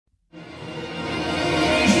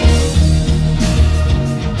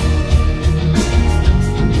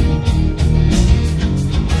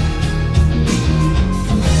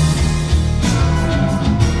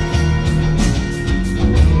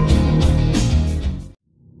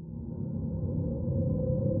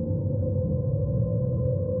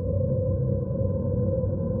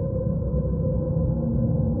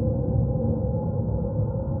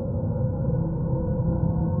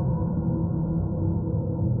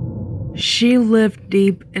She lived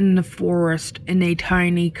deep in the forest in a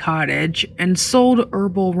tiny cottage and sold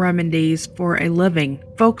herbal remedies for a living.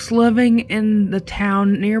 Folks living in the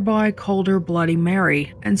town nearby called her Bloody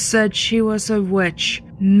Mary and said she was a witch.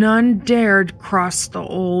 None dared cross the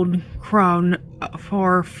old crone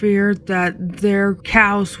for fear that their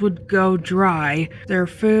cows would go dry, their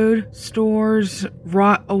food stores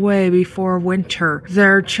rot away before winter,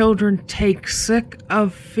 their children take sick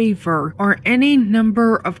of fever, or any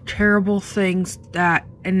number of terrible things that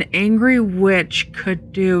an angry witch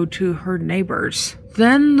could do to her neighbors.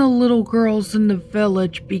 Then the little girls in the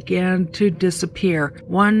village began to disappear,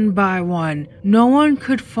 one by one. No one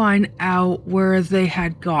could find out where they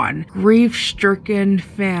had gone. Grief-stricken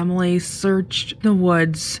families searched the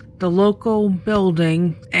woods, the local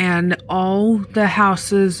building, and all the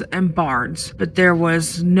houses and barns, but there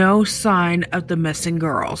was no sign of the missing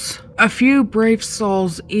girls. A few brave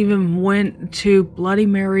souls even went to Bloody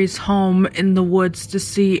Mary's home in the woods to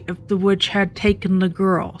see if the witch had taken the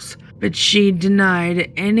girls, but she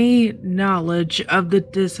denied any knowledge of the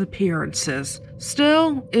disappearances.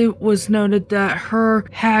 Still, it was noted that her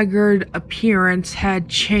haggard appearance had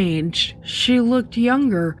changed. She looked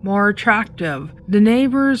younger, more attractive. The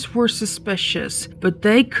neighbors were suspicious, but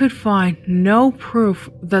they could find no proof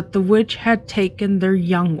that the witch had taken their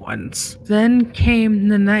young ones. Then came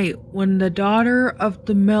the night when the daughter of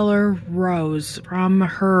the miller rose from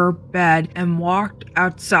her bed and walked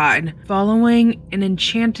outside, following an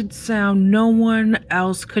enchanted sound no one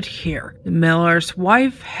else could hear. The miller's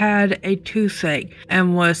wife had a toothache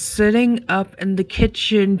and was sitting up in the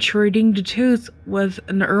kitchen treating the tooth with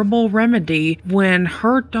an herbal remedy when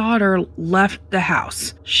her daughter left the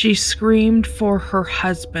house. She screamed for her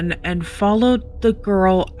husband and followed the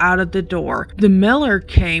girl out of the door. The miller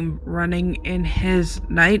came running in his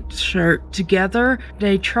nightshirt. Together,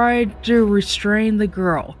 they tried to restrain the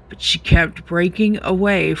girl, but she kept breaking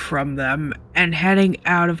away from them and heading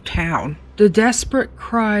out of town. The desperate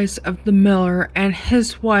cries of the miller and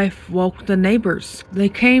his wife woke the neighbors. They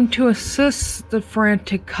came to assist the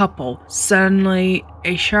frantic couple. Suddenly,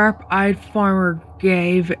 a sharp-eyed farmer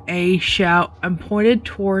gave a shout and pointed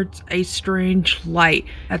towards a strange light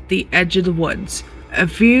at the edge of the woods. A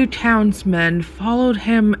few townsmen followed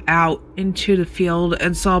him out into the field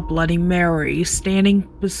and saw Bloody Mary standing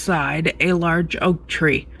beside a large oak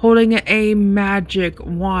tree, holding a magic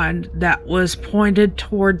wand that was pointed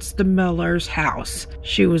towards the miller's house.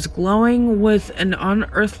 She was glowing with an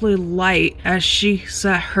unearthly light as she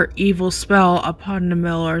set her evil spell upon the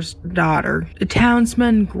miller's daughter. The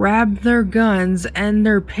townsmen grabbed their guns and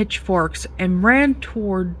their pitchforks and ran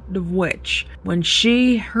toward the witch. When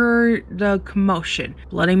she heard the commotion,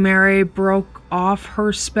 Bloody Mary broke off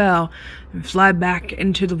her spell and fled back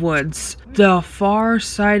into the woods. The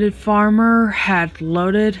far-sighted farmer had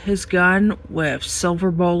loaded his gun with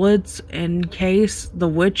silver bullets in case the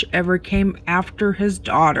witch ever came after his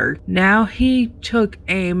daughter. Now he took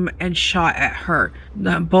aim and shot at her.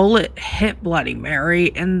 The bullet hit Bloody Mary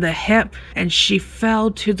in the hip and she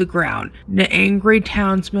fell to the ground. The angry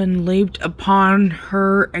townsmen leaped upon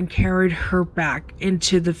her and carried her back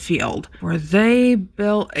into the field, where they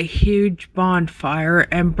built a huge bonfire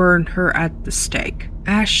and burned her at the stake.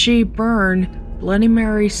 As she burned, Bloody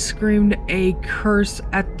Mary screamed a curse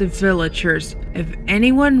at the villagers. If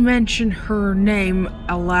anyone mentioned her name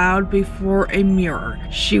aloud before a mirror,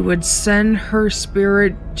 she would send her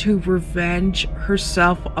spirit to revenge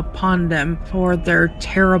herself upon them for their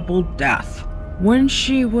terrible death. When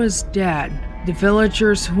she was dead, the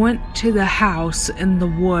villagers went to the house in the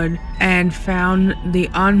wood and found the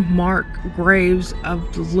unmarked graves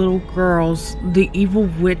of the little girls the evil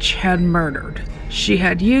witch had murdered. She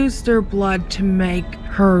had used their blood to make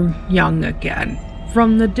her young again.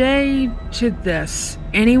 From the day to this,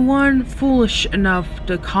 anyone foolish enough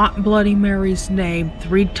to call Bloody Mary's name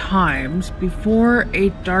 3 times before a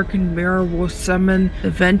darkened mirror will summon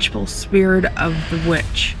the vengeful spirit of the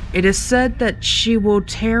witch. It is said that she will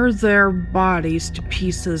tear their bodies to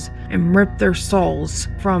pieces and rip their souls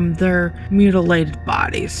from their mutilated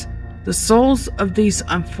bodies. The souls of these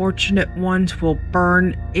unfortunate ones will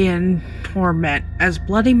burn in torment as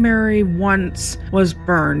Bloody Mary once was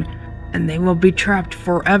burned, and they will be trapped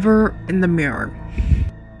forever in the mirror.